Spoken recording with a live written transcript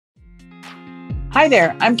Hi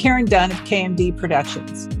there, I'm Karen Dunn of KMD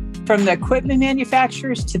Productions. From the equipment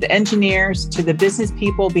manufacturers to the engineers to the business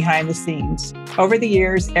people behind the scenes, over the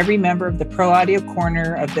years, every member of the Pro Audio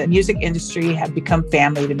corner of the music industry have become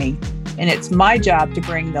family to me. And it's my job to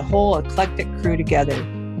bring the whole eclectic crew together.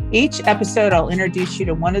 Each episode, I'll introduce you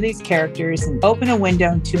to one of these characters and open a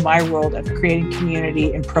window to my world of creating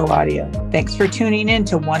community in Pro Audio. Thanks for tuning in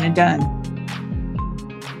to One and Done.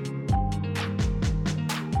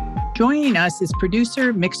 Joining us is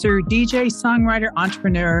producer, mixer, DJ, songwriter,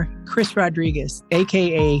 entrepreneur, Chris Rodriguez,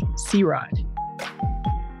 aka C-Rod.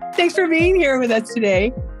 Thanks for being here with us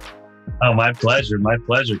today. Oh, my pleasure. My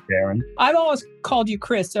pleasure, Karen. I've always called you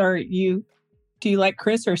Chris. Do you like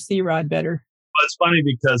Chris or C-Rod better? Well, it's funny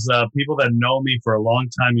because people that know me for a long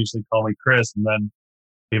time usually call me Chris, and then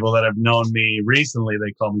people that have known me recently,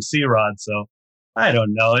 they call me C-Rod. So I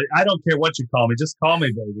don't know. I don't care what you call me. Just call me,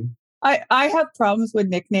 baby. I have problems with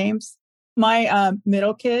nicknames. My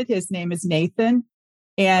middle kid, his name is Nathan.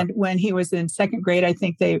 And when he was in second grade, I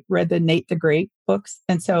think they read the Nate the Great books.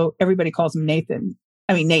 And so everybody calls him Nathan.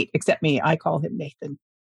 I mean, Nate, except me. I call him Nathan.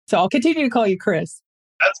 So I'll continue to call you Chris.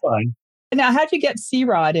 That's fine. Now, how'd you get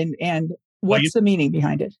C-Rod and what's the meaning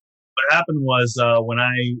behind it? What happened was when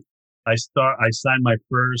I signed my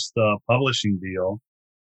first publishing deal,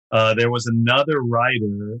 there was another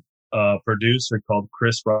writer, producer called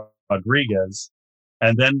Chris Rodriguez.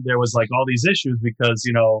 And then there was like all these issues because,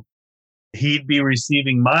 he'd be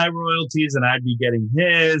receiving my royalties and I'd be getting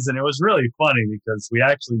his. And it was really funny because we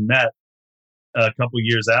actually met a couple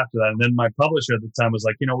years after that. And then my publisher at the time was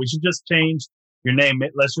like, we should just change your name.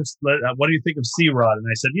 What do you think of C-Rod? And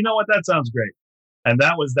I said, you know what? That sounds great. And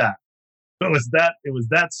that was that. It was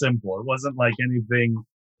that simple. It wasn't like anything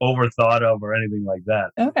overthought of or anything like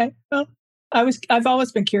that. Okay. Well, I've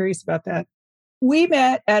always been curious about that. We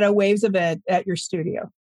met at a Waves event at your studio.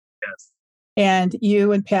 Yes. And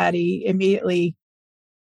you and Patty immediately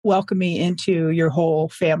welcomed me into your whole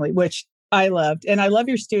family, which I loved. And I love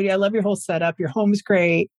your studio. I love your whole setup. Your home's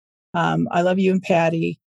great. I love you and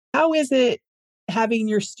Patty. How is it having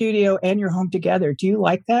your studio and your home together? Do you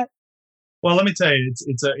like that? Well, let me tell you,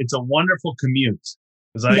 it's a wonderful commute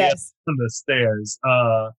because I get on the stairs.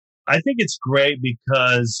 I think it's great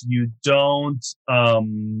because you don't.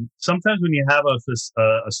 Sometimes when you have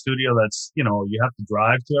a studio that's you have to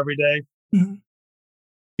drive to every day.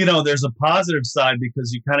 Mm-hmm. There's a positive side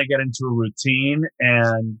because you kind of get into a routine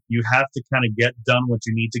and you have to kind of get done what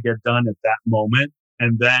you need to get done at that moment.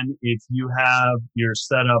 And then if you have your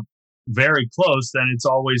setup very close, then it's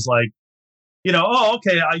always like, oh,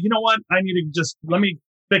 okay, you know what? I need to let me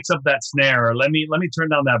fix up that snare or let me turn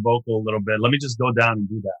down that vocal a little bit. Let me just go down and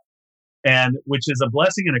do that. And which is a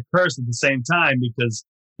blessing and a curse at the same time because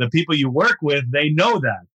the people you work with, they know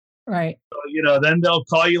that. Right. So, then they'll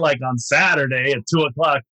call you like on Saturday at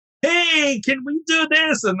 2:00. Hey, can we do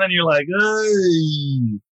this? And then you're like,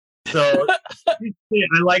 hey. So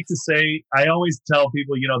I like to say, I always tell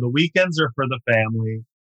people, the weekends are for the family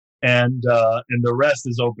and the rest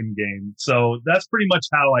is open game. So that's pretty much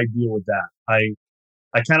how I deal with that. I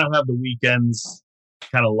kind of have the weekends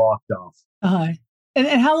kind of locked off. Uh-huh.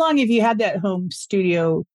 And how long have you had that home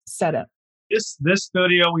studio set up? This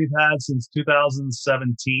studio we've had since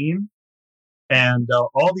 2017. And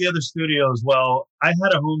all the other studios, well, I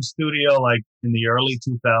had a home studio like in the early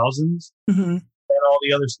 2000s. Mm-hmm. And all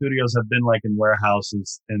the other studios have been like in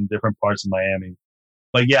warehouses in different parts of Miami.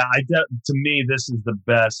 But yeah, to me, this is the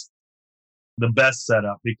best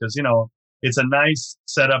setup because, it's a nice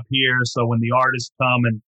setup here. So when the artists come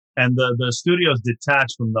and the studio's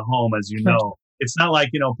detached from the home, as you know, it's not like,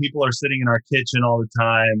 people are sitting in our kitchen all the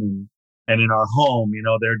time and in our home,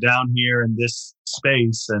 they're down here in this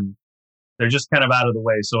space and they're just kind of out of the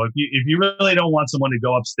way. So if you really don't want someone to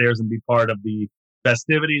go upstairs and be part of the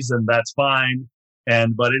festivities, then that's fine.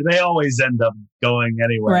 But they always end up going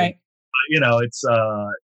anyway. Right.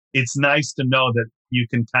 It's nice to know that you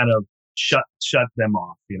can kind of shut them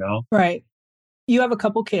off, Right. You have a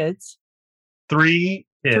couple kids. 3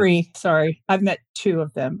 kids. 3. Sorry. I've met 2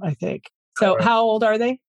 of them, I think. So how old are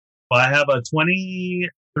they? Well, I have a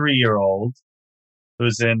 23-year-old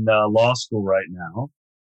who's in law school right now.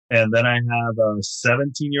 And then I have a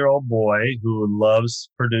 17-year-old boy who loves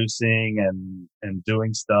producing and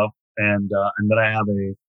doing stuff. And then I have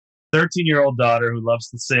a 13-year-old daughter who loves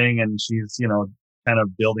to sing and she's, kind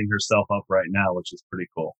of building herself up right now, which is pretty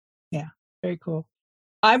cool. Yeah, very cool.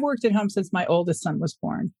 I've worked at home since my oldest son was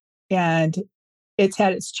born and it's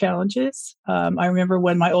had its challenges. I remember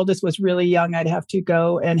when my oldest was really young, I'd have to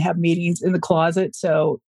go and have meetings in the closet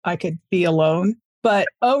so I could be alone. But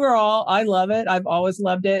overall, I love it. I've always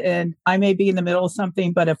loved it. And I may be in the middle of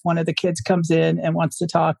something, but if one of the kids comes in and wants to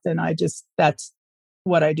talk, then that's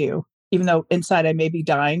what I do. Even though inside I may be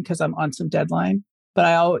dying because I'm on some deadline,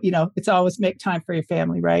 but it's always make time for your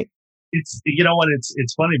family, right? It's, you know what,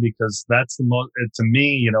 it's funny because that's the most, to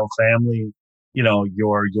me, family,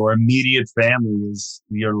 your immediate family is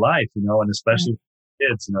your life, and especially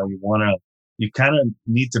kids, you kind of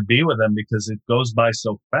need to be with them because it goes by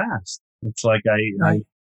so fast. It's like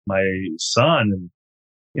my son,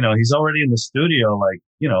 and, he's already in the studio, like,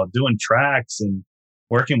 doing tracks and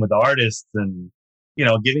working with artists and,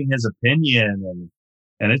 giving his opinion.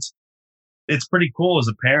 And it's pretty cool as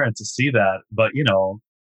a parent to see that. But,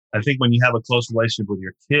 I think when you have a close relationship with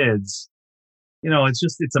your kids,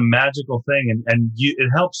 it's a magical thing. And it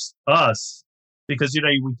helps us because,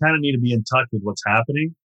 we kind of need to be in touch with what's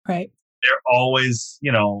happening. Right. They're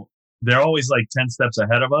always like 10 steps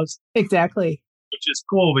ahead of us. Exactly. Which is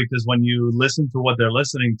cool because when you listen to what they're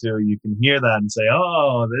listening to, you can hear that and say,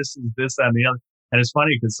 oh, this is this, that, and the other. And it's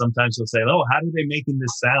funny because sometimes they'll say, oh, how are they making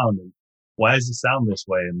this sound? And why does it sound this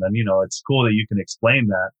way? And then, it's cool that you can explain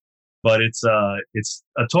that. But it's a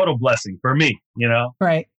total blessing for me,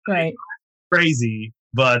 Right, right. Crazy,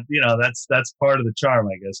 but that's part of the charm,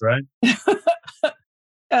 I guess, right?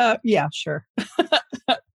 Yeah, sure.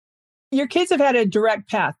 Your kids have had a direct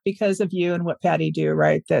path because of you and what Patty do,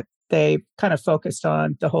 right? That they kind of focused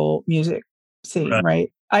on the whole music scene,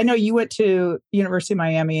 right? I know you went to University of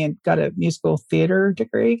Miami and got a musical theater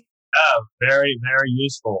degree. Oh, very, very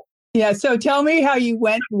useful. Yeah. So tell me how you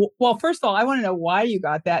went. Well, first of all, I want to know why you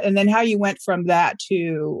got that and then how you went from that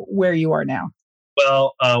to where you are now.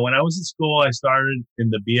 Well, when I was in school, I started in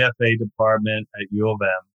the BFA department at U of M.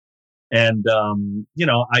 And,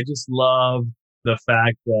 I just love the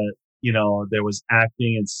fact that, there was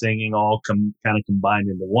acting and singing all kind of combined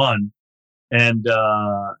into one. And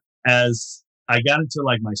as I got into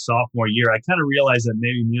like my sophomore year, I kind of realized that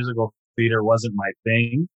maybe musical theater wasn't my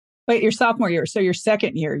thing. Wait, your sophomore year. So your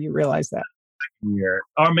second year, you realized that. Year,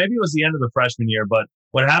 or maybe it was the end of the freshman year. But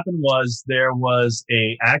what happened was there was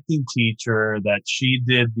a acting teacher that she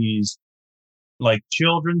did these like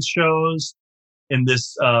children's shows in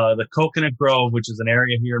this, the Coconut Grove, which is an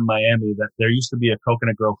area here in Miami that there used to be a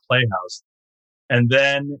Coconut Grove Playhouse. And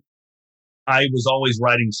then I was always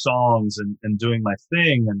writing songs and doing my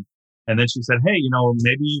thing. And then she said, hey,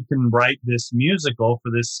 maybe you can write this musical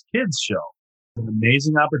for this kids show. An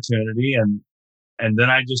amazing opportunity. And then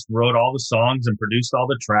I just wrote all the songs and produced all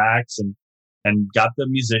the tracks and got the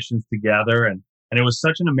musicians together. And it was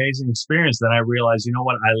such an amazing experience. Then I realized, you know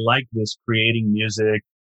what, I like this creating music,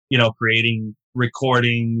 creating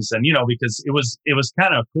recordings and, because it was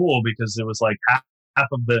kind of cool because it was like half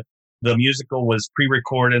of the musical was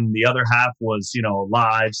pre-recorded and the other half was,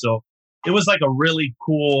 live. So it was like a really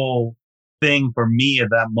cool thing for me at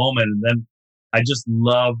that moment. And then I just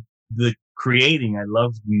loved the creating. I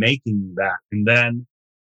loved making that. And then,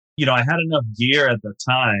 I had enough gear at the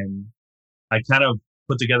time. I kind of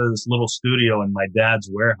put together this little studio in my dad's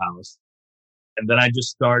warehouse. And then I just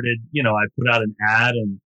started, I put out an ad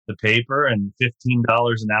in the paper and $15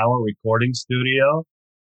 an hour recording studio.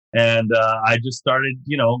 And I just started,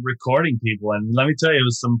 recording people. And let me tell you, it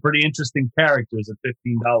was some pretty interesting characters at $15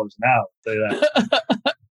 an hour. I'll tell you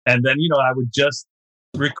that. And then, I would just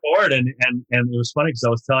record. And it was funny because I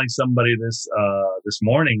was telling somebody this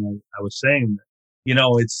morning. I was saying,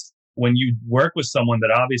 it's when you work with someone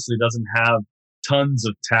that obviously doesn't have tons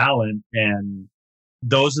of talent, and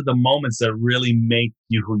those are the moments that really make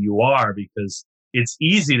you who you are, because it's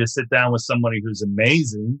easy to sit down with somebody who's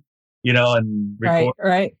amazing, and record.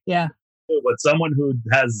 Right. Yeah. But someone who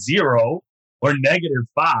has 0 or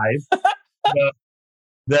 -5,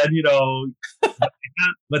 then,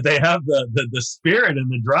 but they have the spirit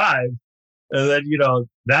and the drive. And then,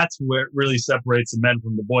 that's where it really separates the men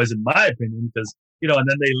from the boys, in my opinion, because, and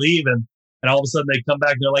then they leave and all of a sudden they come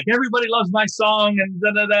back and they're like, everybody loves my song and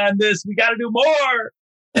da-da-da and this, we got to do more.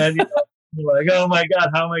 And, you're like, oh my God,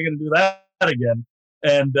 how am I going to do that again?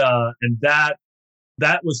 And that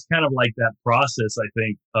was kind of like that process, I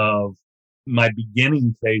think, of my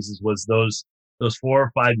beginning phases, was those 4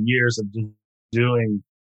 or 5 years of just doing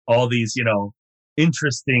all these,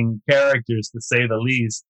 interesting characters, to say the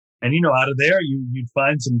least. And, out of there, you'd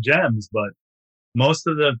find some gems, but most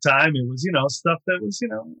of the time it was, stuff that was,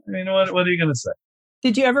 what are you going to say?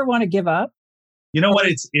 Did you ever want to give up? You know what?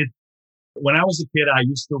 When I was a kid, I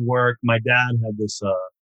used to work, my dad had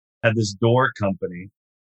this door company.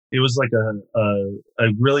 It was like a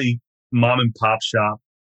really mom and pop shop.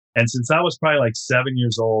 And since I was probably like 7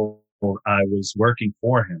 years old, I was working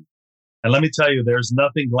for him. And let me tell you, there's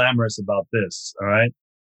nothing glamorous about this. All right.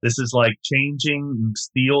 This is like changing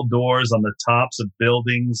steel doors on the tops of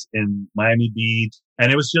buildings in Miami Beach.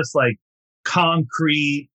 And it was just like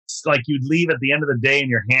concrete. It's like you'd leave at the end of the day and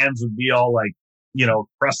your hands would be all like,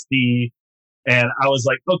 crusty. And I was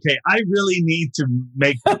like, okay, I really need to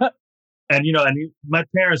make, and, my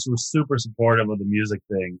parents were super supportive of the music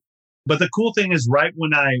thing. But the cool thing is right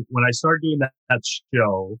when I started doing that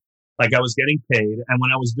show, like I was getting paid. And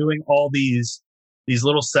when I was doing all these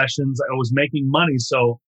little sessions, I was making money.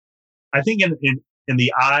 So I think in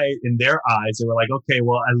their eyes, they were like, okay,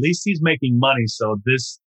 well, at least he's making money. So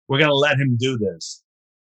we're going to let him do this.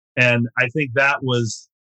 And I think that was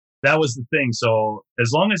the thing. So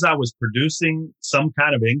as long as I was producing some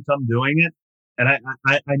kind of income doing it, and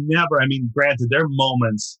granted, there are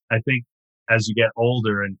moments, I think, as you get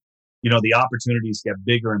older and, the opportunities get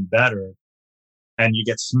bigger and better and you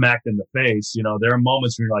get smacked in the face, there are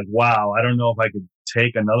moments where you're like, wow, I don't know if I could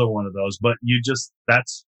take another one of those, but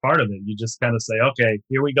that's part of it. You just kind of say, okay,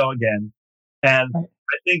 here we go again. And right.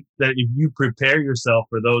 I think that if you prepare yourself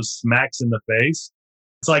for those smacks in the face,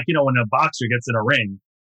 it's like, when a boxer gets in a ring,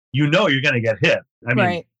 you're going to get hit. I mean,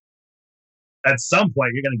 right. At some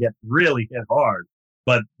point you're going to get really hit hard,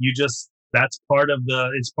 but that's part of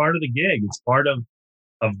it's part of the gig. It's part of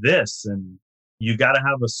this. And you got to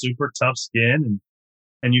have a super tough skin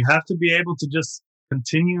and you have to be able to just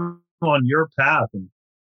continue on your path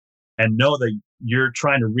and know that you're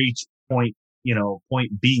trying to reach point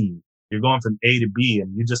B. You're going from A to B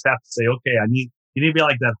and you just have to say, okay, you need to be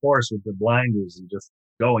like that horse with the blinders and just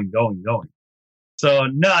going. So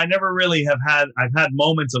no, I never really I've had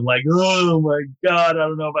moments of like, oh my God, I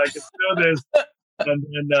don't know if I can do this.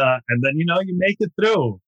 and then, you make it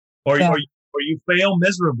through or you fail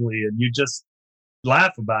miserably and you just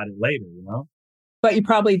laugh about it later, But you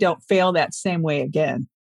probably don't fail that same way again.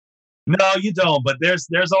 No, you don't. But there's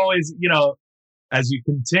always, as you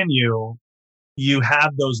continue, you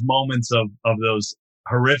have those moments of those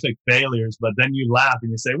horrific failures, but then you laugh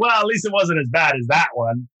and you say, well, at least it wasn't as bad as that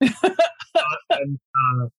one. And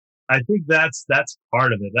I think that's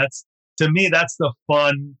part of it. To me, that's the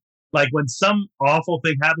fun. Like when some awful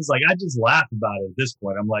thing happens, like I just laugh about it at this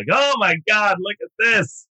point. I'm like, oh my God, look at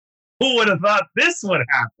this. Who would have thought this would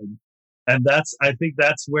happen? And I think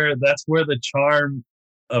that's where the charm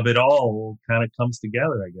of it all kind of comes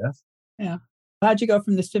together, I guess. Yeah. How'd you go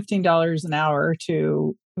from this $15 an hour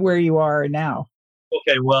to where you are now?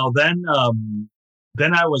 Okay. Well, then I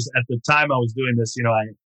was, at the time I was doing this,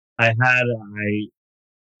 I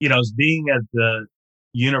was being at the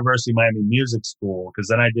University of Miami Music School, because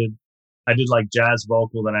then I did like jazz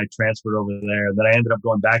vocal, then I transferred over there, and then I ended up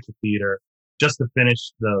going back to theater just to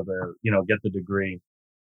finish get the degree.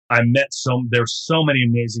 There's so many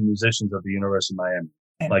amazing musicians at the University of Miami.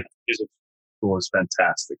 Like music school is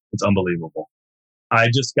fantastic. It's unbelievable. I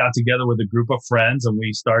just got together with a group of friends and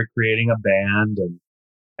we started creating a band.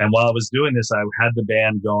 And while I was doing this, I had the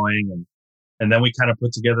band going and then we kind of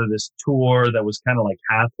put together this tour that was kind of like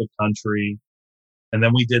half the country. And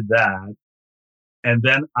then we did that. And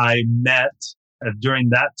then I met during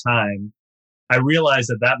that time, I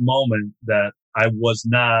realized at that moment that I was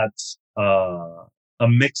not a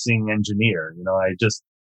mixing engineer. I just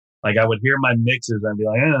I would hear my mixes and be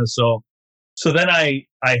like, So then I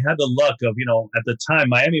had the luck of, at the time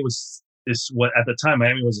Miami was a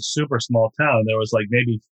super small town. There was like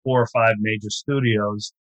maybe 4 or 5 major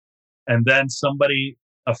studios. And then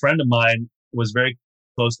a friend of mine was very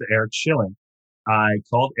close to Eric Schilling. I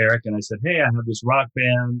called Eric and I said, hey, I have this rock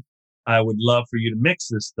band. I would love for you to mix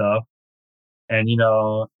this stuff. And,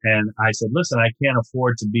 and I said, listen, I can't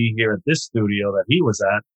afford to be here at this studio that he was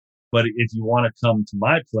at, but if you want to come to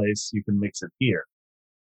my place, you can mix it here.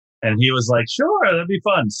 And he was like, sure, that'd be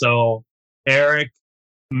fun. So Eric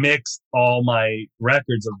mixed all my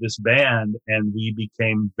records of this band and we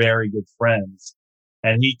became very good friends.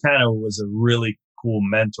 And he kind of was a really cool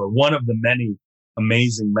mentor, one of the many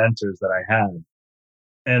amazing mentors that I had.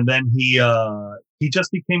 And then he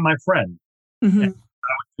just became my friend. Mm-hmm. And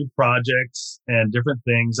I would do projects and different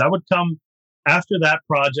things. I would come after that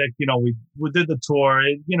project, we did the tour,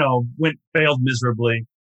 it, failed miserably.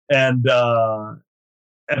 And,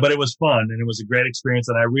 but it was fun and it was a great experience.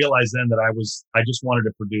 And I realized then that I just wanted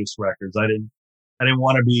to produce records. I didn't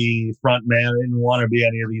want to be front man. I didn't want to be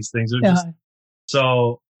any of these things.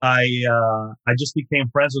 So I just became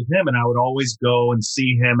friends with him and I would always go and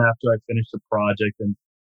see him after I finished the project.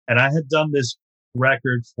 And I had done this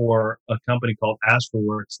record for a company called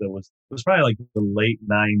Astroworks it was probably like the late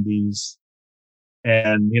 90s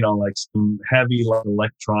and, like some heavy like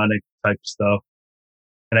electronic type stuff.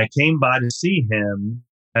 And I came by to see him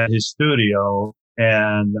at his studio,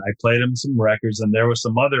 and I played him some records, and there were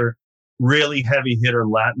some other really heavy hitter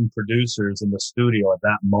Latin producers in the studio at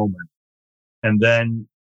that moment. And then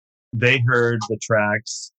they heard the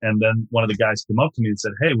tracks, and then one of the guys came up to me and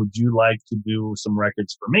said, "Hey, would you like to do some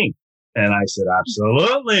records for me?" And I said,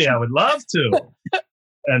 "Absolutely, I would love to."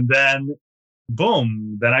 And then,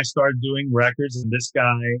 boom, then I started doing records, and this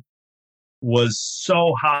guy was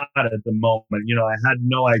so hot at the moment. You know, I had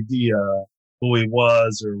no idea who he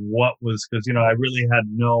was or what was, because, you know, I really had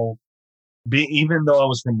no, even though I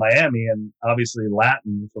was from Miami and obviously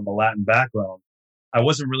Latin, from a Latin background, I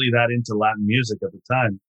wasn't really that into Latin music at the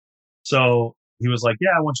time. So he was like,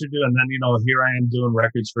 "Yeah, I want you to do it." And then, you know, here I am doing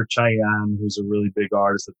records for Chayanne, who's a really big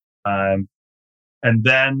artist at the time. And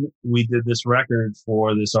then we did this record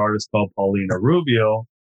for this artist called Paulina Rubio.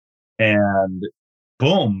 And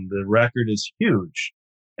boom, the record is huge.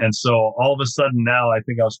 And so all of a sudden now, I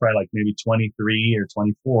think I was probably like maybe 23 or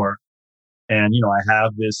 24. And, you know, I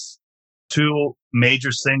have this 2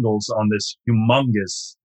 major singles on this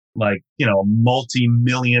humongous, like, you know,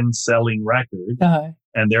 multi-million selling record.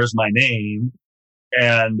 And there's my name.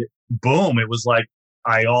 And boom, it was like,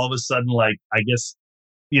 I all of a sudden, like, I guess,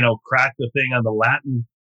 you know, cracked the thing on the Latin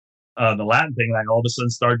thing. And I all of a sudden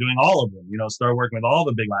started doing all of them, you know, started working with all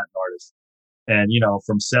the big Latin artists. And, you know,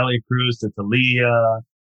 from Celia Cruz to Thalia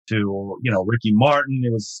to, you know, Ricky Martin,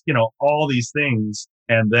 it was, you know, all these things.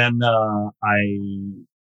 And then I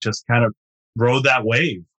just kind of rode that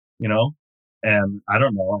wave, you know, and I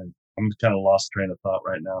don't know, I'm kind of lost train of thought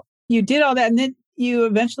right now. You did all that, and then you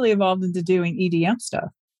eventually evolved into doing EDM stuff.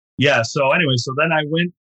 Yeah. So anyway, so then I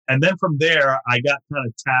went, and then from there, I got kind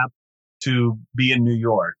of tapped to be in New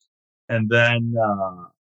York. And then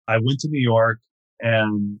I went to New York,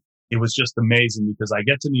 and it was just amazing because I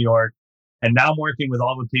get to New York, and now I'm working with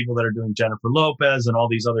all the people that are doing Jennifer Lopez and all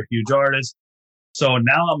these other huge artists. So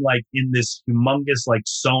now I'm like in this humongous like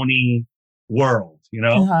Sony world, you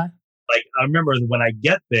know? Like I remember when I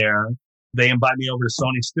get there, they invite me over to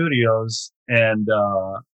Sony Studios, and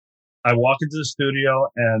I walk into the studio,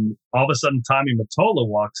 and all of a sudden Tommy Mottola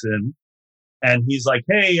walks in, and he's like,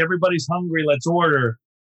 "Hey, everybody's hungry. Let's order."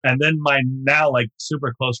 And then my now like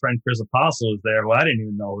super close friend Chris Apostle is there, who I didn't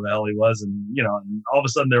even know who the hell he was, and you know, and all of a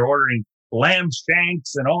sudden they're ordering lamb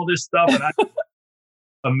shanks and all this stuff, and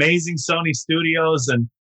amazing Sony Studios, and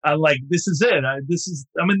I'm like, "This is it.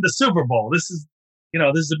 I'm in the Super Bowl. This is, you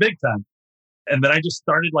know, this is a big time." And then I just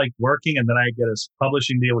started like working, and then I get a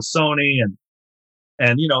publishing deal with Sony,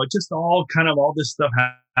 and you know, it just all this stuff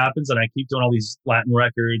happens, and I keep doing all these Latin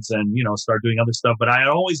records, and you know, start doing other stuff. But I had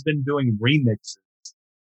always been doing remixes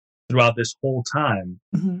throughout this whole time,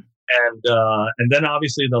 and then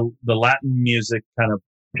obviously the Latin music kind of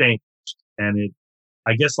changed, and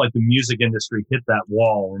I guess like the music industry hit that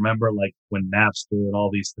wall. Remember, like when Napster and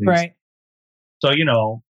all these things, right? So you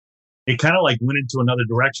know, it kind of like went into another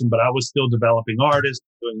direction, but I was still developing artists,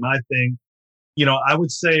 doing my thing. You know, I would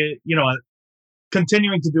say, you know,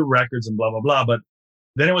 continuing to do records and blah, blah, blah. But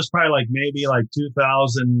then it was probably like maybe like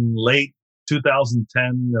 2000, late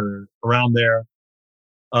 2010 or around there.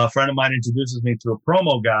 A friend of mine introduces me to a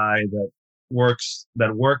promo guy that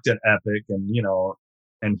worked at Epic, and, you know,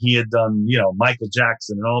 and he had done, you know, Michael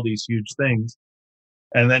Jackson and all these huge things.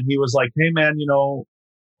 And then he was like, "Hey man, you know,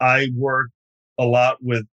 I work a lot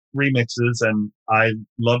with remixes, and I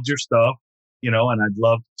loved your stuff, you know, and I'd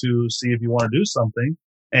love to see if you want to do something."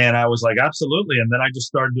 And I was like, "Absolutely." And then I just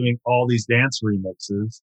started doing all these dance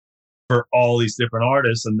remixes for all these different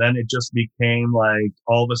artists. And then it just became like,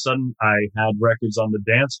 all of a sudden I had records on the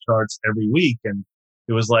dance charts every week. And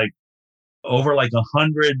it was like over like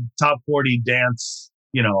 100 top 40 dance,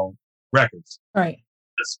 you know, records. Right.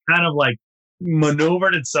 It's kind of like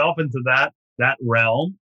maneuvered itself into that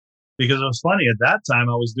realm. Because it was funny, at that time,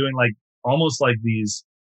 I was doing like almost like these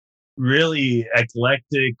really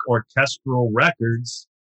eclectic orchestral records.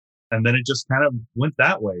 And then it just kind of went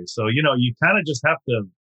that way. So, you know, you kind of just have to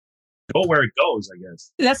go where it goes, I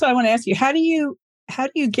guess. That's what I want to ask you. How do you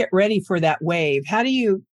get ready for that wave? How do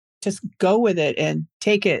you just go with it and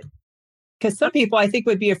take it? Because some people, I think,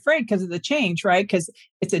 would be afraid because of the change, right? Because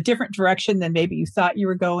it's a different direction than maybe you thought you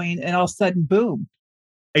were going. And all of a sudden, boom.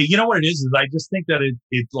 Hey, you know what it is I just think that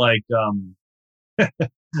it's like, this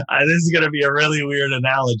is going to be a really weird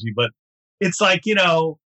analogy, but it's like, you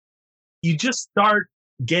know, you just start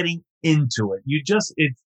getting into it.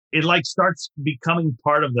 It like starts becoming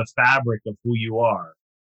part of the fabric of who you are.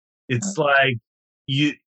 It's like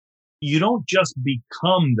you don't just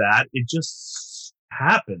become that. It just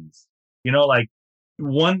happens, you know, like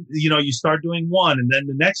one, you know, you start doing one, and then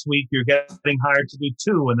the next week you're getting hired to do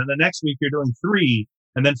two. And then the next week you're doing three.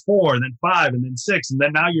 and then 4, and then 5, and then 6. And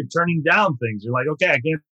then now you're turning down things. You're like, okay, I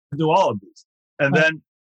can't do all of these. And then,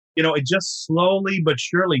 it just slowly but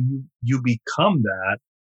surely you become that.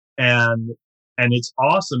 And it's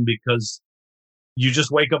awesome because you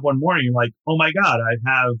just wake up one morning, you're like, oh my God, I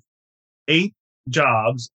have 8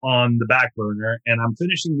 jobs on the back burner and I'm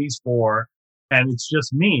finishing these 4 and it's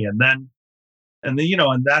just me. And then, and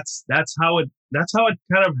that's how it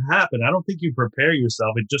kind of happened. I don't think you prepare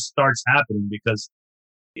yourself. It just starts happening because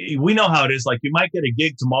we know how it is. Like you might get a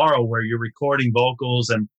gig tomorrow where you're recording vocals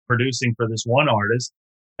and producing for this one artist,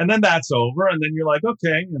 and then that's over. And then you're like,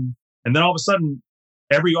 okay. And then all of a sudden,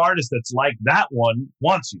 every artist that's like that one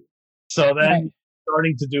wants you. So then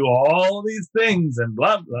starting to do all these things and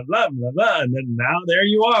blah, blah, blah, blah, blah. And then now there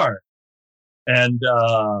you are. And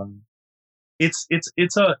it's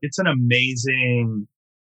an amazing,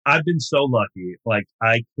 I've been so lucky. Like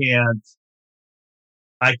I can't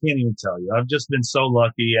even tell you. I've just been so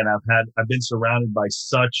lucky, and I've been surrounded by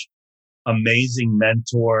such amazing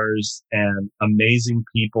mentors and amazing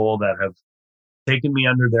people that have taken me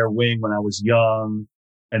under their wing when I was young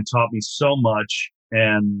and taught me so much.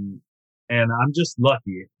 And I'm just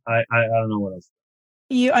lucky. I don't know what else.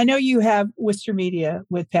 I know you have Worcester Media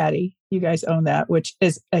with Patty. You guys own that, which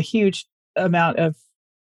is a huge amount of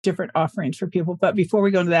different offerings for people. But before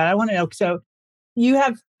we go into that, I want to know, so you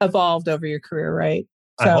have evolved over your career, right?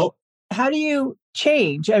 So how do you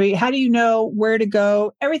change? I mean, how do you know where to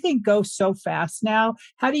go? Everything goes so fast now.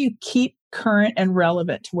 How do you keep current and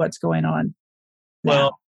relevant to what's going on now?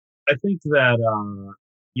 Well, I think that,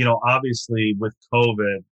 obviously with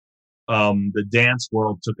COVID, the dance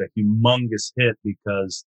world took a humongous hit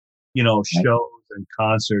because, shows and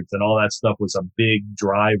concerts and all that stuff was a big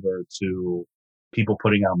driver to people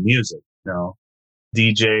putting out music,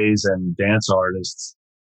 DJs and dance artists,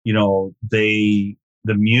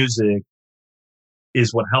 the music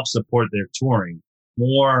is what helps support their touring.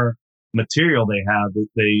 More material they have,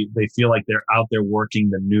 they feel like they're out there working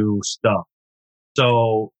the new stuff.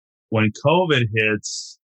 So when COVID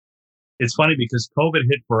hits, it's funny because COVID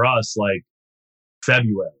hit for us like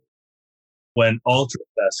February when Ultra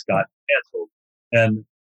Fest got canceled. And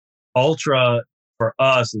Ultra for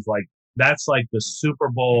us is like, that's like the Super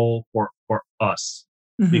Bowl for us.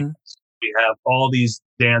 Mm-hmm. Because we have all these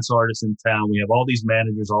dance artists in town. We have all these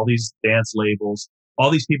managers, all these dance labels,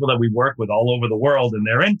 all these people that we work with all over the world, and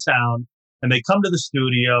they're in town and they come to the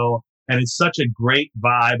studio and it's such a great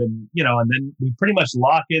vibe. And, and then we pretty much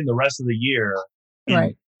lock in the rest of the year in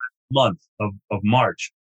the month of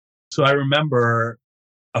March. So I remember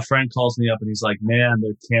a friend calls me up and he's like, man,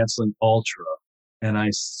 they're canceling Ultra. And I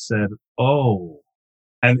said, oh,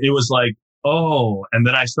 and it was like, oh, and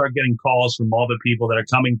then I start getting calls from all the people that are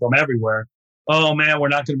coming from everywhere. Oh man, we're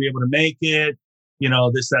not going to be able to make it.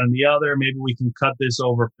 This, that, and the other. Maybe we can cut this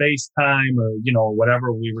over FaceTime or,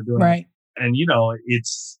 whatever we were doing. Right. And,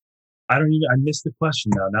 I missed the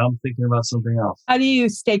question now. Now I'm thinking about something else. How do you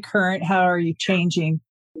stay current? How are you changing?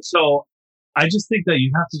 So I just think that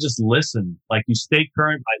you have to just listen. Like you stay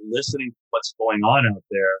current by listening to what's going on out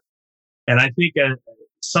there. And I think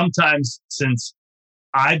sometimes since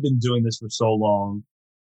I've been doing this for so long,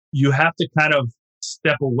 you have to kind of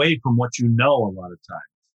step away from what you know a lot of times.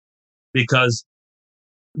 Because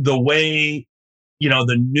the way,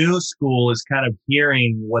 the new school is kind of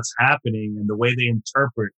hearing what's happening and the way they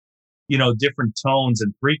interpret, different tones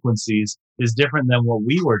and frequencies is different than what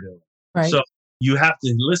we were doing. Right. So you have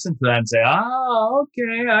to listen to that and say, oh,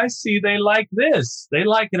 okay, I see they like this. They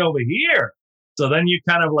like it over here. So then you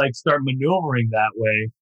kind of like start maneuvering that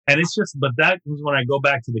way. And it's just, but that was when I go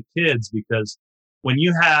back to the kids, because when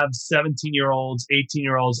you have 17-year-olds,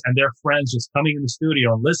 18-year-olds, and their friends just coming in the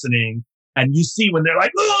studio and listening, and you see when they're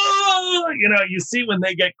like, oh, you see when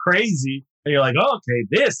they get crazy, and you're like, oh, okay,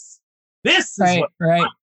 this is right.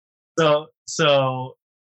 So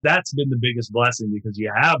that's been the biggest blessing because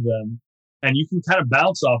you have them, and you can kind of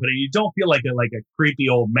bounce off it, and you don't feel like a creepy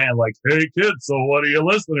old man, like, hey kids, so what are you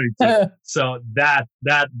listening to? So that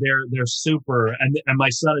they're super, and my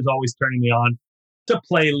son is always turning me on to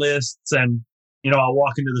playlists, and I'll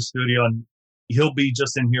walk into the studio and he'll be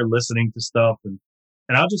just in here listening to stuff, and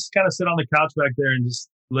I'll just kind of sit on the couch back there and just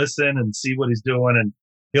listen and see what he's doing, and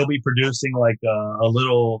he'll be producing like a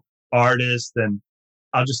little artist, and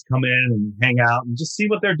I'll just come in and hang out and just see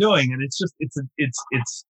what they're doing, and it's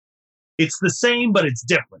the same, but it's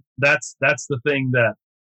different. That's the thing that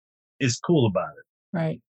is cool about it.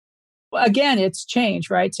 Right. Well, again, it's change,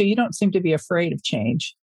 right? So you don't seem to be afraid of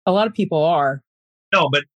change. A lot of people are. No,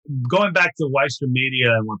 but going back to Weister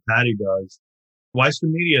Media and what Patty does, Weister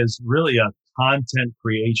Media is really a content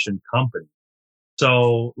creation company.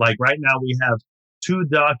 So like right now we have 2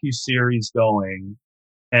 docuseries going,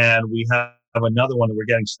 and we have another one that we're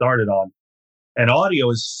getting started on. And audio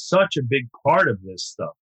is such a big part of this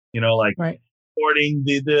stuff, like Right. recording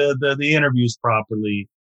the interviews properly,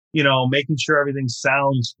 making sure everything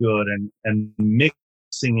sounds good and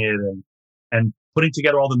mixing it and putting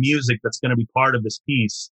together all the music that's going to be part of this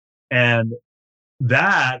piece. And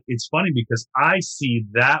that, it's funny because I see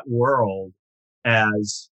that world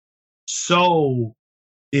as so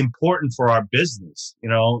important for our business.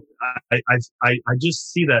 I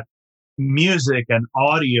just see that music and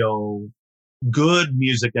audio, good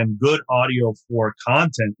music and good audio for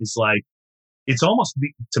content is like, it's almost,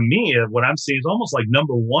 to me, what I'm seeing is almost like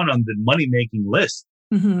number one on the money making list,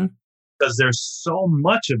 because there's so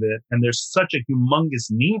much of it and there's such a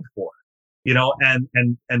humongous need for it,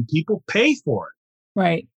 and people pay for it.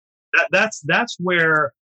 Right. That's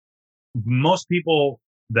where most people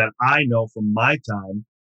that I know from my time,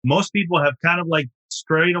 most people have kind of like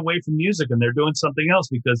strayed away from music and they're doing something else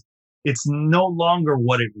because it's no longer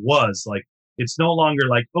what it was. Like, it's no longer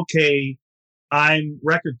like, okay, I'm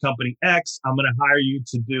record company X. I'm going to hire you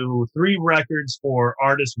to do 3 records for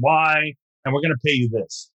artist Y, and we're going to pay you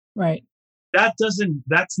this. Right. That's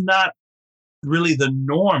not really the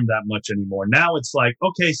norm that much anymore. Now it's like,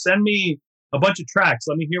 okay, send me a bunch of tracks.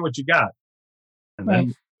 Let me hear what you got. And then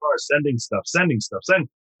we are sending stuff. And,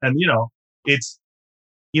 it's,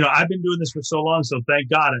 I've been doing this for so long. So thank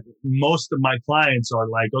God, most of my clients are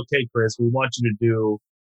like, okay, Chris, we want you to do,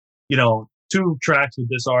 2 tracks with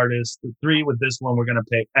this artist, 3 with this one. We're going to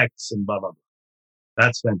pay X and blah, blah, blah.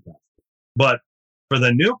 That's fantastic. But for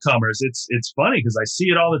the newcomers, it's funny because I see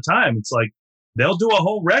it all the time. It's like, they'll do a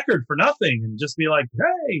whole record for nothing and just be like,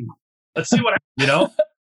 hey, let's see what,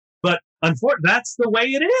 But unfortunately, that's the way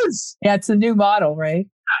it is. Yeah, it's a new model, right?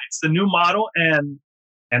 It's the new model. And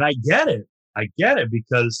I get it. I get it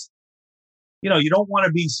because, you don't want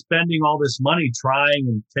to be spending all this money trying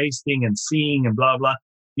and tasting and seeing and blah, blah.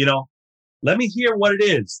 Let me hear what it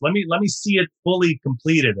is. Let me see it fully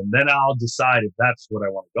completed. And then I'll decide if that's what I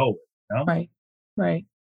want to go with. Right. Right.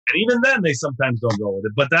 And even then they sometimes don't go with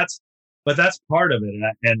it, but that's part of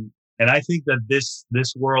it. And I think that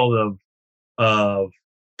this world of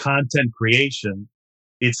content creation,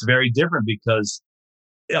 it's very different because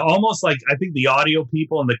almost like, I think the audio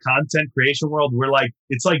people in the content creation world,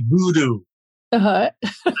 it's like voodoo. Uh-huh.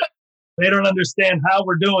 They don't understand how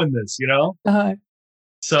we're doing this, Uh-huh.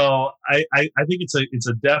 So I think it's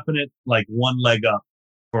a definite like one leg up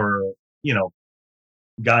for,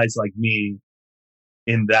 guys like me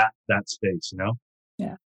in that space,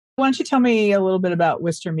 Yeah. Why don't you tell me a little bit about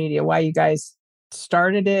Wister Media, why you guys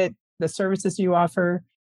started it, the services you offer?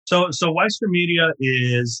 So Weister Media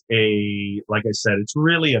is like I said, it's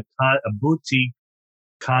really a boutique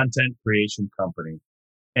content creation company.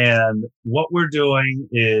 And what we're doing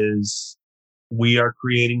is we are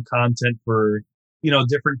creating content for,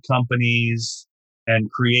 different companies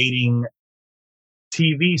and creating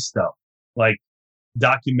TV stuff like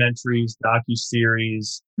documentaries,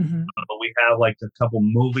 docuseries. We have like a couple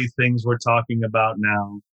movie things we're talking about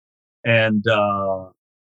now. And,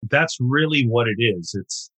 that's really what it is.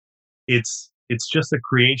 It's just a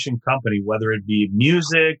creation company, whether it be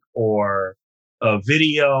music or a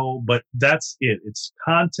video, but that's it. It's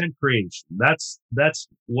content creation. That's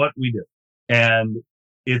what we do. And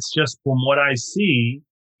it's just, from what I see,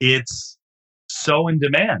 it's so in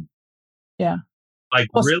demand. Yeah. Like,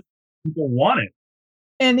 really, people want it.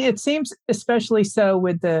 And it seems especially so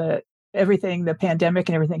with the pandemic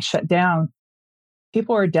and everything shut down.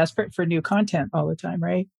 People are desperate for new content all the time,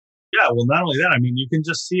 right? Yeah, well, not only that, I mean, you can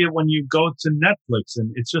just see it when you go to Netflix,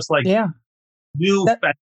 and it's just like new,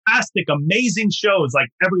 fantastic, amazing shows like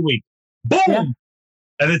every week. Boom! Yeah.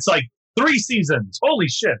 And it's like 3 seasons. Holy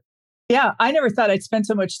shit. Yeah, I never thought I'd spend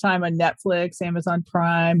so much time on Netflix, Amazon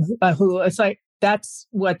Prime, Hulu. It's like, that's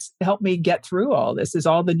what's helped me get through all this, is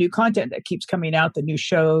all the new content that keeps coming out, the new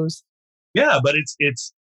shows. Yeah, but it's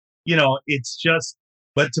just,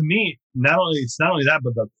 but to me, not only that,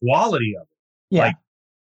 but the quality of it. Yeah. Like,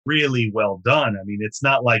 really well done. I mean, it's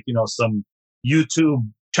not like, some YouTube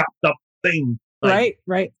chopped up thing. Like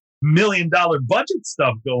right. $1 million budget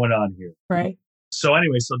stuff going on here. Right. So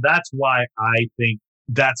anyway, so that's why I think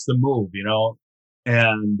that's the move,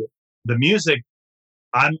 and the music,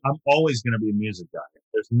 I'm always going to be a music guy.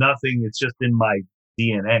 There's nothing, it's just in my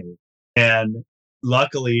DNA. And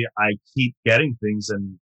luckily I keep getting things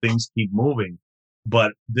and things keep moving.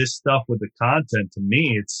 But this stuff with the content, to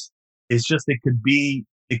me, it's just, it could be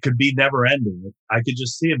never ending. I could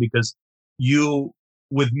just see it because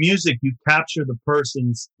with music, you capture the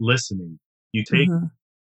person's listening. You take,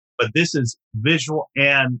 but this is visual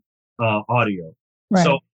and audio. Right.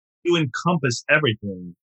 So you encompass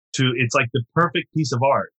everything it's like the perfect piece of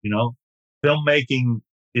art, filmmaking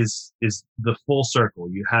is the full circle.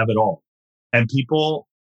 You have it all, and people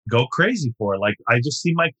go crazy for it. Like I just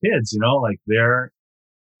see my kids, like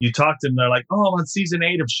you talk to them, they're like, oh, I'm on season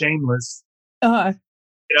 8 of Shameless, Uh,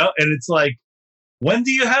 and it's like, when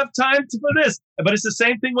do you have time for this? But it's the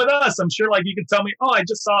same thing with us. I'm sure like you can tell me, oh, I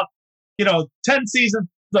just saw, 10 seasons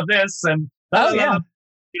of this and, yeah.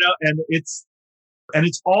 And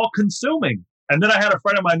it's all consuming. And then I had a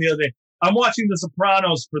friend of mine the other day, I'm watching The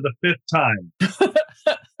Sopranos for the 5th time.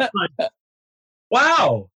 Like,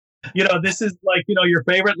 wow. This is like, your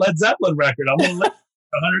favorite Led Zeppelin record. I'm going to listen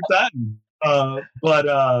 100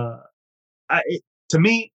 times. To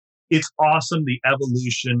me, it's awesome, the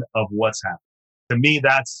evolution of what's happened. To me,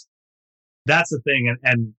 that's the thing.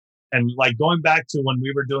 And like going back to when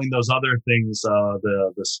we were doing those other things,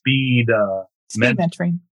 the speed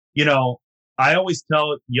mentoring. I always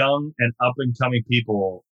tell young and up and coming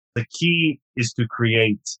people, the key is to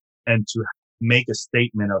create and to make a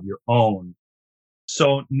statement of your own.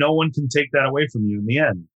 So no one can take that away from you in the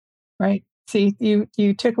end. Right. See,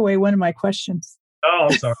 you took away one of my questions. Oh,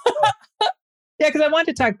 I'm sorry. Yeah, because I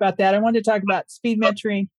wanted to talk about that. I wanted to talk about speed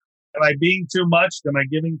mentoring. Am I being too much? Am I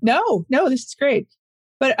giving? No, this is great.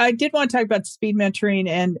 But I did want to talk about speed mentoring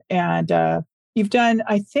and you've done,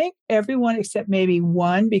 I think, everyone except maybe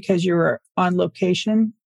one because you were on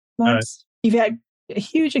location once. Right. You've had a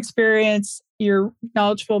huge experience. You're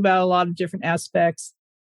knowledgeable about a lot of different aspects.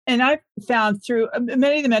 And I've found through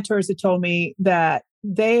many of the mentors that told me that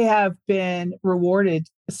they have been rewarded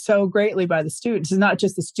so greatly by the students. It's not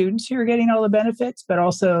just the students who are getting all the benefits, but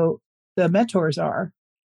also the mentors are.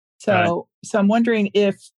 So, right. So I'm wondering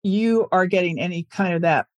if you are getting any kind of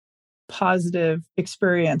that positive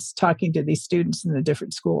experience talking to these students in the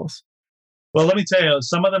different schools. Well, let me tell you,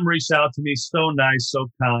 some of them reached out to me, so nice, so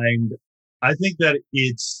kind. I think that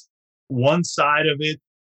it's one side of it,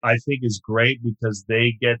 I think is great because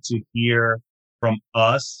they get to hear from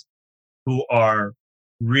us who are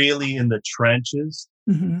really in the trenches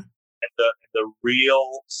and the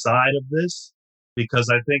real side of this. Because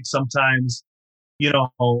I think sometimes,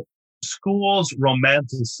 schools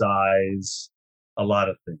romanticize a lot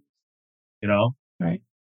of things, Right.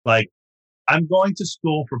 Like I'm going to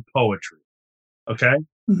school for poetry. Okay.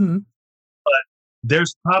 Mm-hmm. But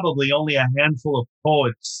there's probably only a handful of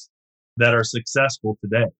poets that are successful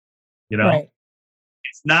today. Right.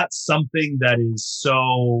 It's not something that is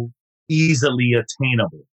so easily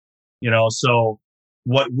attainable, so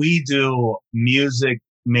what we do, music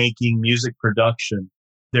making, music production,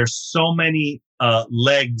 there's so many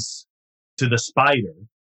legs to the spider,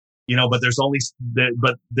 but there's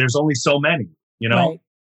only so many, Right.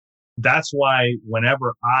 That's why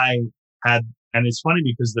whenever I had, and it's funny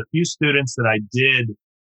because the few students that I did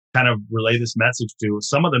kind of relay this message to,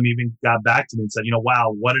 some of them even got back to me and said,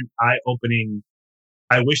 wow, what an eye-opening.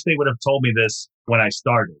 I wish they would have told me this when I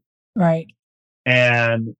started. Right.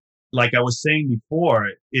 And like I was saying before,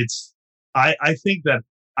 I think that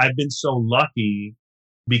I've been so lucky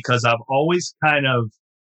because I've always kind of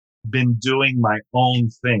been doing my own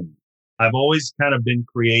thing. I've always kind of been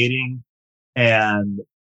creating and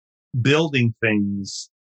building things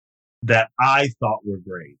that I thought were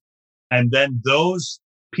great. And then those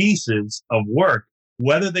pieces of work,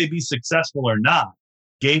 whether they be successful or not,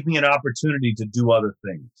 gave me an opportunity to do other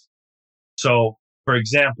things. So, for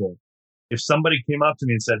example, if somebody came up to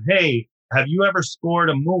me and said, hey, have you ever scored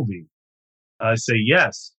a movie? I say,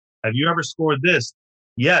 yes. Have you ever scored this?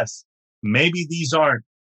 Yes. Maybe these aren't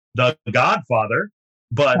The Godfather,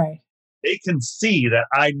 but they can see that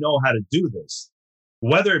I know how to do this,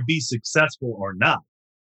 whether it be successful or not.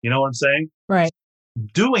 You know what I'm saying? Right.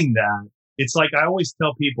 Doing that, it's like I always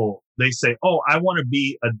tell people, they say, oh, I want to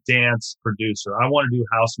be a dance producer. I want to do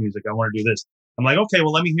house music. I want to do this. I'm like, okay,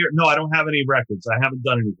 well, let me hear it. No, I don't have any records. I haven't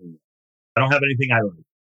done anything yet. I don't have anything I like.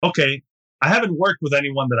 Okay, I haven't worked with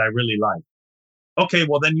anyone that I really like. Okay,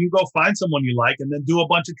 well, then you go find someone you like and then do a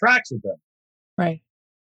bunch of tracks with them. Right.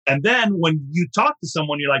 And then when you talk to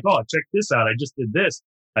someone, you're like, oh, check this out. I just did this.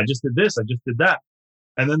 I just did this. I just did that.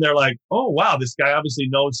 And then they're like, oh, wow, this guy obviously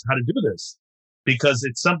knows how to do this because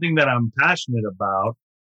it's something that I'm passionate about.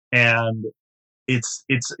 And it's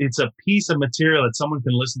a piece of material that someone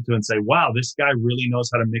can listen to and say, wow, this guy really knows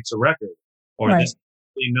how to mix a record, or this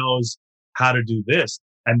really knows how to do this.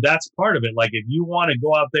 And that's part of it. Like if you want to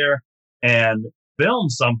go out there and film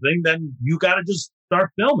something, then you got to just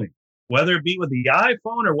start filming, whether it be with the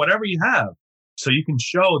iPhone or whatever you have. So you can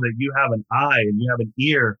show that you have an eye and you have an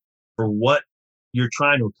ear for what you're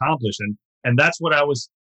trying to accomplish. And that's what I was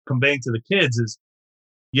conveying to the kids is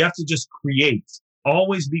you have to just create.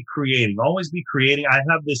 always be creating, always be creating. I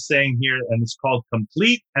have this saying here, and it's called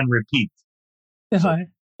complete and repeat. So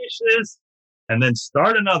finish this and then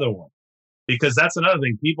start another one, because that's another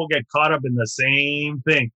thing. People get caught up in the same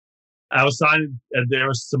thing. I was talking, there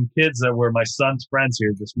was some kids that were my son's friends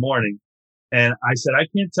here this morning. And I said, I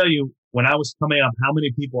can't tell you when I was coming up, how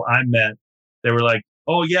many people I met. They were like,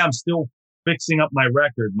 oh yeah, I'm still fixing up my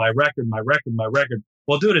record.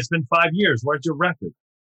 Well, dude, it's been 5 years. Where's your record?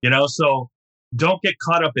 So don't get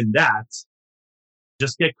caught up in that.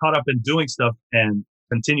 Just get caught up in doing stuff and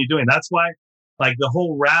continue doing. That's why like the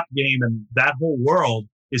whole rap game and that whole world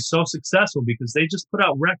is so successful, because they just put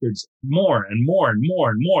out records more and more and more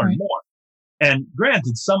and more and more. And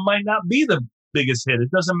granted, some might not be the biggest hit. It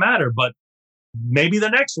doesn't matter, but maybe the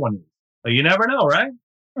next one is. But you never know, right?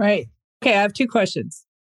 Right. Okay, I have 2 questions.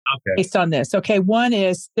 Okay. Based on this. Okay, one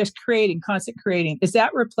is there's constant creating. Is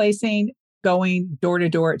that replacing going door to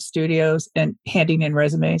door at studios and handing in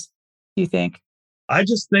resumes, do you think? I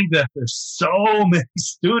just think that there's so many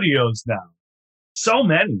studios now. So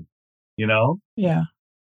many, Yeah.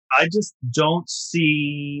 I just don't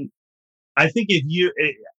see. I think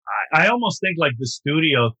I almost think like the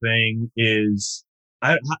studio thing is,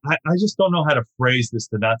 I just don't know how to phrase this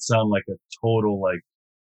to not sound like a total, like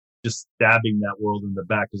just stabbing that world in the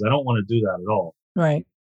back, because I don't want to do that at all. Right.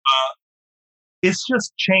 It's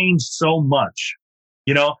just changed so much.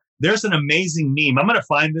 There's an amazing meme. I'm going to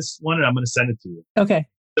find this one and I'm going to send it to you. Okay.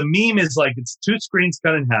 The meme is like, it's 2 screens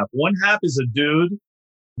cut in half. One half is a dude,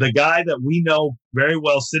 the guy that we know very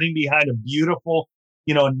well, sitting behind a beautiful,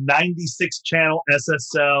 96 channel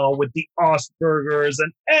SSL with the Aspergers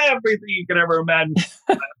and everything you can ever imagine.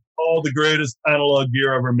 All the greatest analog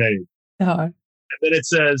gear ever made. Uh-huh. And then it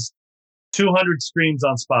says 200 streams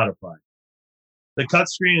on Spotify. The cut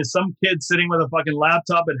screen is some kid sitting with a fucking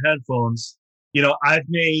laptop and headphones. I've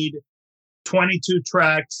made 22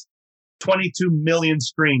 tracks, 22 million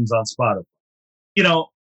streams on Spotify.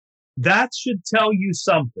 That should tell you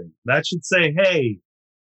something. That should say, hey,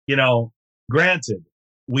 granted,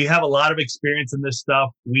 we have a lot of experience in this stuff.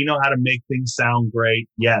 We know how to make things sound great.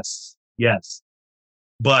 Yes.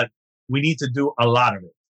 But we need to do a lot of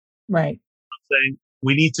it. Right. I'm saying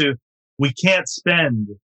we can't spend,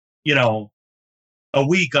 a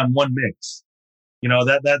week on one mix.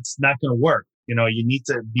 That's not going to work. You need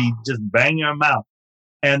to be just banging them out.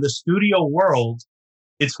 And the studio world,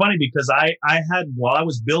 it's funny because while I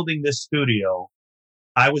was building this studio,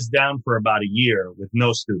 I was down for about a year with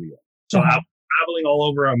no studio. So I was traveling all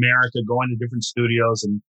over America, going to different studios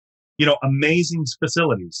and, amazing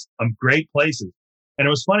facilities, great places. And it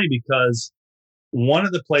was funny because one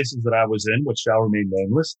of the places that I was in, which shall remain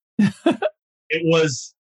nameless, it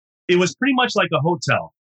was pretty much like a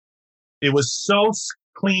hotel. It was so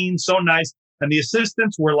clean, so nice. And the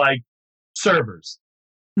assistants were like servers.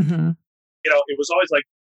 Mm-hmm. It was always like,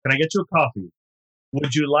 can I get you a coffee?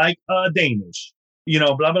 Would you like a Danish?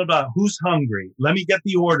 Blah, blah, blah. Who's hungry? Let me get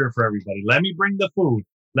the order for everybody. Let me bring the food.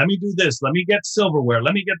 Let me do this. Let me get silverware.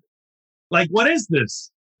 Let me get, like, what is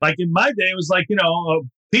this? Like in my day, it was like,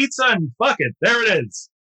 pizza and fuck it. There it is.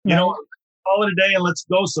 Call it a day and let's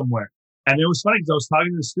go somewhere. And it was funny because I was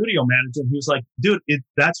talking to the studio manager and he was like, dude,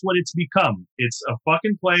 that's what it's become. It's a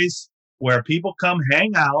fucking place where people come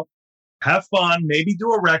hang out, have fun, maybe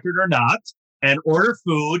do a record or not, and order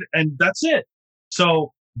food, and that's it.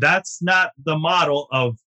 So that's not the model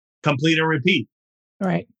of complete and repeat.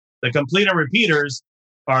 Right. The complete and repeaters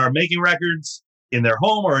are making records in their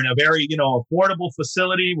home or in a very, affordable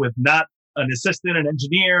facility with not an assistant, an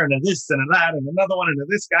engineer, and a this and a that, and another one, and a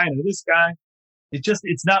this guy, and a this guy.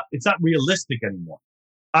 It's not realistic anymore.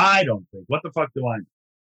 I don't think. What the fuck do I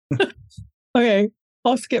know? Okay.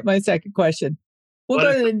 I'll skip my second question. I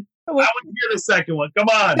want to hear the second one. Come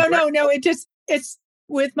on. No. It's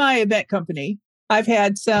with my event company. I've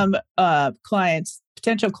had some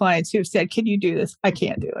potential clients who've said, can you do this? I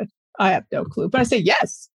can't do it. I have no clue. But I say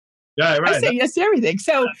yes. Yeah, right. I say yes to everything.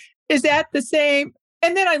 So is that the same?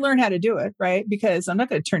 And then I learn how to do it, right? Because I'm not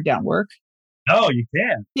going to turn down work. No, you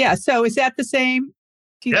can. Yeah. So is that the same?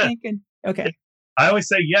 Do you think? Okay. I always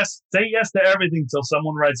say yes. Say yes to everything till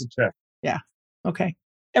someone writes a check. Yeah. Okay.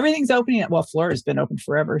 Everything's opening. Well, Florida's been open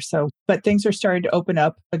forever. But things are starting to open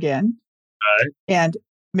up again. Right. And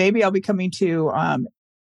maybe I'll be coming to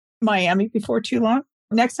Miami before too long.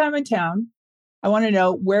 Next time in town, I want to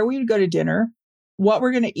know where we go to dinner, what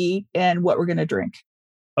we're going to eat, and what we're going to drink.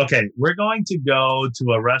 Okay, we're going to go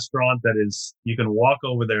to a restaurant that you can walk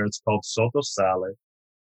over there. It's called Sotto Sale.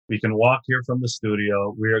 We can walk here from the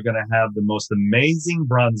studio. We are going to have the most amazing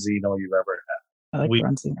branzino you've ever had. I like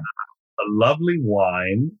branzino. A lovely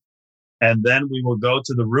wine. And then we will go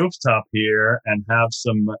to the rooftop here and have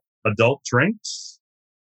some adult drinks,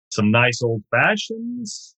 some nice old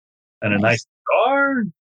fashions, and a nice cigar.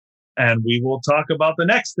 And we will talk about the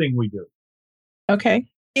next thing we do. Okay.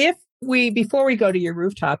 Before we go to your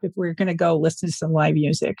rooftop, if we're going to go listen to some live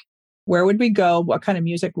music, where would we go? What kind of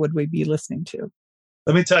music would we be listening to?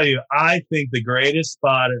 Let me tell you, I think the greatest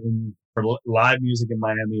spot for live music in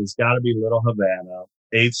Miami has got to be Little Havana,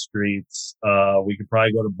 8th Streets. We could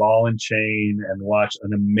probably go to Ball and Chain and watch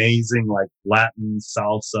an amazing like Latin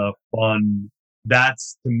salsa fun.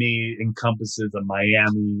 That's to me encompasses a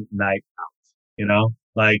Miami night out,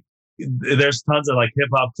 like there's tons of like hip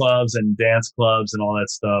hop clubs and dance clubs and all that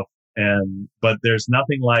stuff. But there's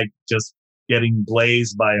nothing like just getting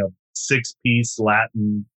blazed by a 6-piece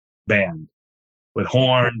Latin band with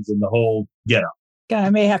horns and the whole get up. God, I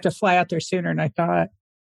may have to fly out there sooner than I thought.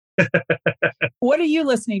 What are you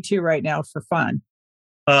listening to right now for fun?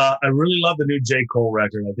 I really love the new J. Cole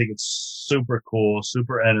record. I think it's super cool,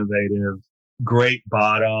 super innovative, great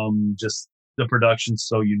bottom. Just the production's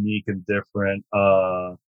so unique and different.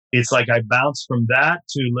 It's like I bounced from that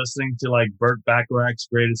to listening to like Burt Bacharach's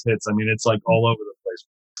greatest hits. I mean, it's like all over the place.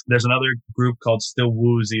 There's another group called Still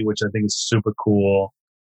Woozy, which I think is super cool.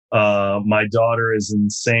 My daughter is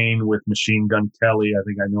insane with Machine Gun Kelly. I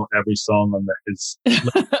think I know every song on his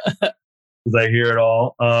because I hear it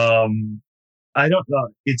all. I don't know.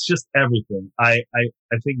 It's just everything. I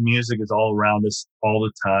think music is all around us all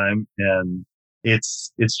the time, and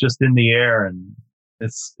it's just in the air, and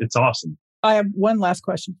it's awesome. I have one last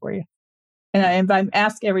question for you, and I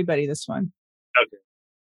ask everybody this one. Okay.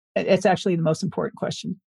 It's actually the most important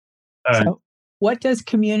question. All right. So, what does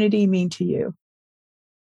community mean to you?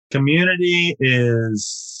 Community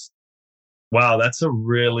is, wow, that's a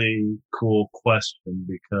really cool question,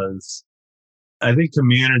 because I think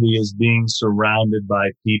community is being surrounded by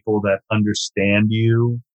people that understand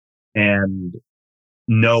you and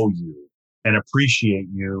know you and appreciate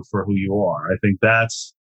you for who you are. I think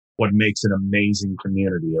that's what makes an amazing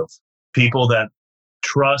community of people that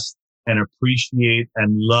trust and appreciate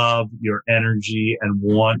and love your energy and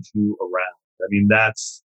want you around. I mean, that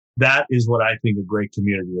is what I think a great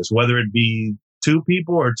community is, whether it be 2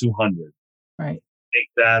 people or 200. Right. I think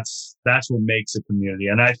that's what makes a community.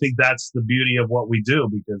 And I think that's the beauty of what we do,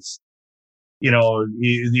 because,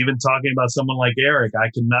 even talking about someone like Eric,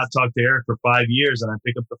 I could not talk to Eric for 5 years and I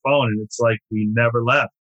pick up the phone and it's like we never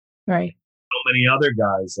left. Right. So many other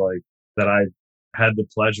guys like that I had the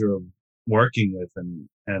pleasure of working with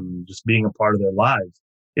and just being a part of their lives.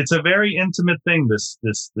 It's a very intimate thing, this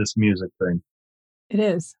music thing. It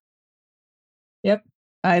is. Yep.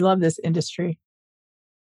 I love this industry.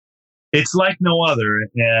 It's like no other.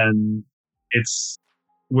 And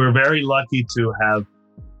we're very lucky to have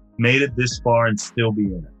made it this far and still be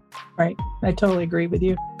in it. Right. I totally agree with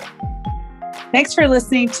you. Thanks for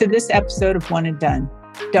listening to this episode of One and Done.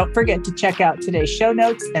 Don't forget to check out today's show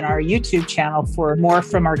notes and our YouTube channel for more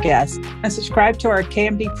from our guests, and subscribe to our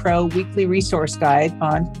KMD Pro weekly resource guide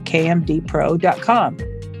on kmdpro.com.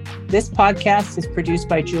 This podcast is produced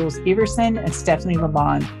by Jules Everson and Stephanie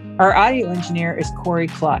Lamond. Our audio engineer is Corey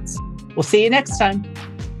Klotz. We'll see you next time.